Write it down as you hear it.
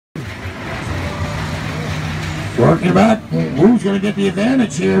Working back. Who's going to get the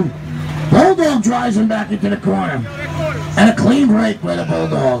advantage here? Bulldog drives him back into the corner. And a clean break by the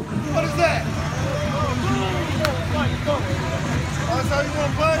Bulldog. What is that? That's how you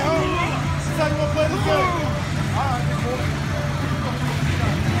want to play, huh? That's how you want to play this game. All right,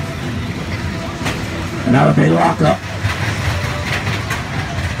 Another big lockup.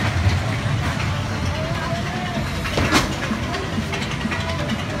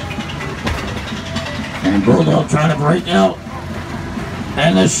 And Bulldog trying to break out.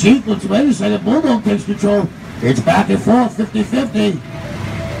 And the Sheik looks wait a second. Bulldog takes control. It's back and forth, 50-50.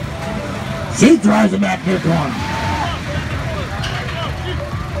 Sheik drives it back to the corner.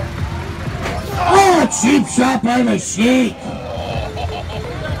 Oh, cheap shot by the Sheik.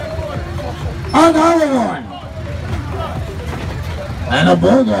 Another one. And the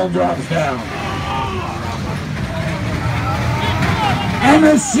Bulldog drops down. And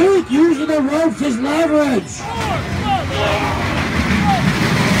the Sheik using the ropes as leverage.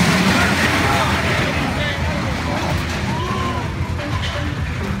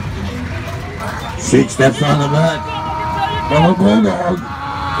 Sheik steps on the back from a Bulldog.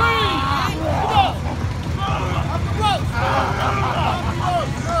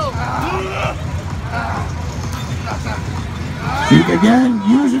 Sheik again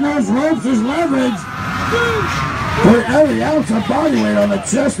using those ropes as leverage. Put every ounce of body weight on the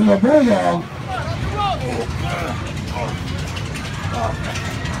chest of the Bulldog.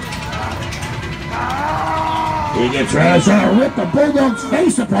 He gets ready to try to rip the Bulldog's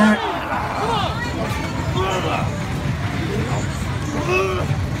face apart.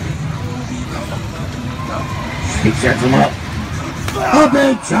 He sets him up. A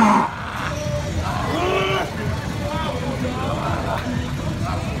big chop.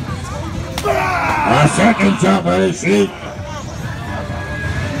 A second chop by the Sheik.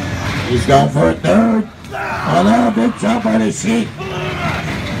 He's going for a third. Another big chop by the Sheik.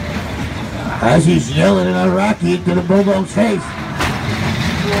 As he's yelling in Iraqi into the Bulldog's face.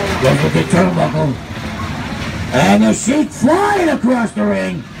 Goes with the turnbuckle. And the Sheik flying across the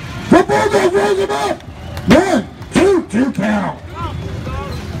ring. The Bulldog rolls him up. 1, 2 count.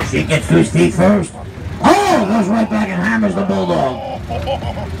 Sheik gets to his feet first. Oh, goes right back and hammers the Bulldog.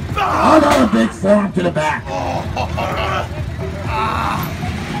 Another big forearm to the back.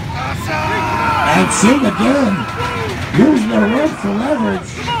 And Sheik again, using the rope for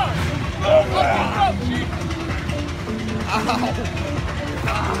leverage.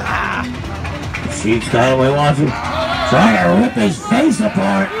 Sheik's got away, wants him. Trying to rip his face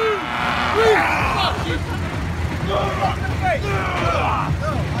apart.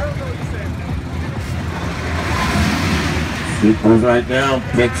 Sheik goes right down,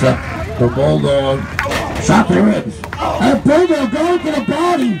 picks up the Bulldog. Shot the ribs. And Bulldog going to the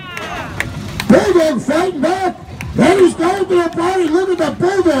body. Bulldog fighting back. Then he's going to the body. Look at the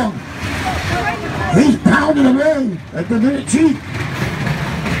Bulldog. He's pounding away at the minute Sheik.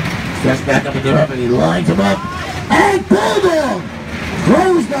 Steps back up into the and he lines him up. And Bulldog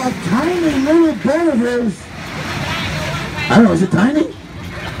throws that tiny little butt of his. I don't know, is it tiny?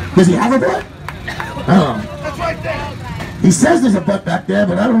 Does he have a butt? I don't know. that's right there. He says there's a butt back there,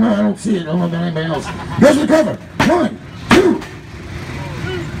 but I don't know. I don't see it. I don't know about anybody else. Here's the cover. 1, 2.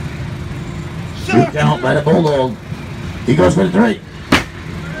 2 count by the Bulldog. He goes for the 3.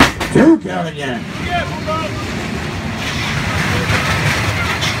 2 count again.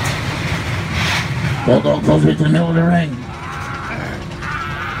 Bulldog goes into the middle of the ring.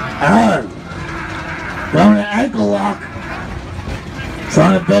 Going to ankle lock.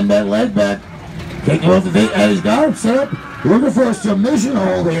 Trying to bend that leg back. Taking off the feet. And he's got him set up. Looking for a submission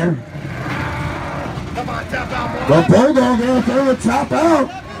hold here. Come on, tap out, boy. The Bulldog going to throw the top out.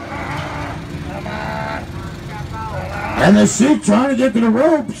 And the Sheik trying to get to the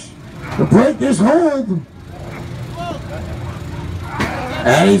ropes to break this hold.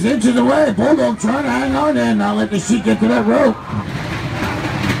 And he's inches away. Bulldog trying to hang on there and not let the Sheik get to that rope.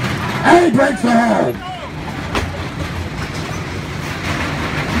 And he breaks the hold.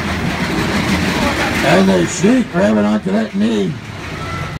 And the Sheik grabbing onto that knee.